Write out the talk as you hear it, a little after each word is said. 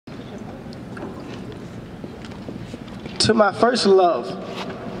To my first love,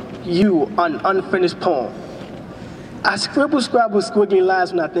 you, an unfinished poem. I scribble squiggly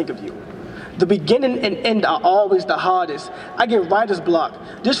lines when I think of you. The beginning and end are always the hardest. I get writer's block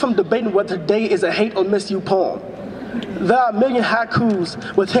just from debating whether today is a hate or miss you poem. There are a million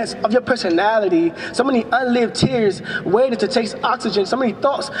haikus with hints of your personality, so many unlived tears waiting to taste oxygen, so many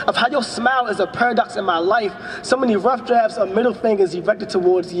thoughts of how your smile is a paradox in my life, so many rough drafts of middle fingers erected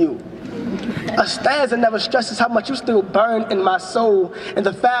towards you. A stanza never stresses how much you still burn in my soul. In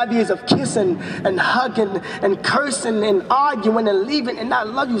the 5 years of kissing and hugging and cursing and arguing and leaving and I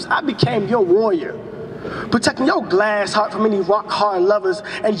love yous, I became your warrior. Protecting your glass heart from any rock-hard lovers,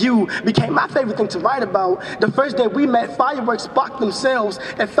 and you became my favorite thing to write about. The first day we met, fireworks sparked themselves.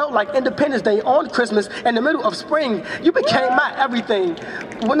 It felt like Independence Day on Christmas in the middle of spring. You became my everything.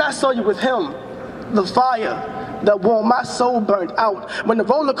 When I saw you with him, the fire that warmed my soul burned out. When the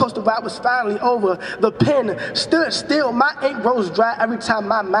roller coaster ride was finally over, the pen stood still. My ink rolls dry every time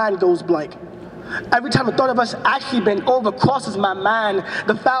my mind goes blank. Every time the thought of us actually being over crosses my mind,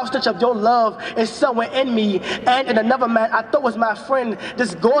 the foul stench of your love is somewhere in me and in another man I thought was my friend.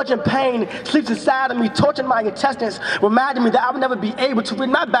 This gorging pain sleeps inside of me, torturing my intestines, reminding me that I would never be able to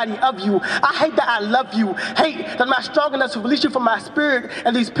rid my body of you. I hate that I love you, hate that I'm not strong enough to release you from my spirit,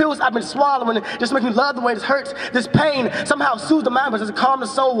 and these pills I've been swallowing just make me love the way this hurts. This pain somehow soothes the mind but doesn't calm the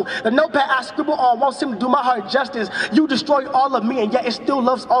soul. The notepad I scribble on won't seem to do my heart justice. You destroy all of me and yet it still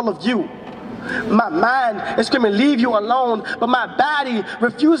loves all of you. My mind is screaming, leave you alone, but my body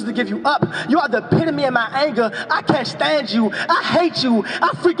refuses to give you up. You are the epitome of my anger. I can't stand you. I hate you. I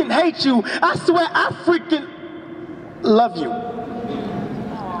freaking hate you. I swear I freaking love you.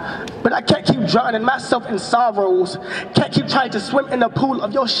 But I can't keep drowning myself in sorrows. Can't keep trying to swim in the pool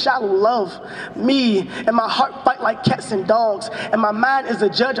of your shallow love. Me and my heart fight like cats and dogs, and my mind is the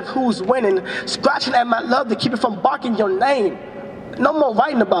judge of who's winning, scratching at my love to keep it from barking your name. No more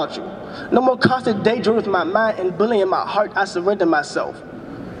writing about you. No more constant daydreams in my mind and bullying my heart. I surrender myself.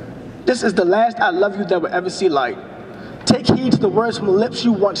 This is the last I love you that will ever see light. Take heed to the words from the lips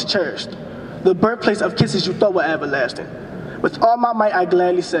you once cherished, the birthplace of kisses you thought were everlasting. With all my might I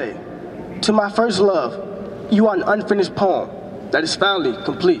gladly say, to my first love, you are an unfinished poem that is finally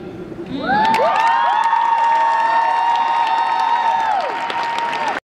complete.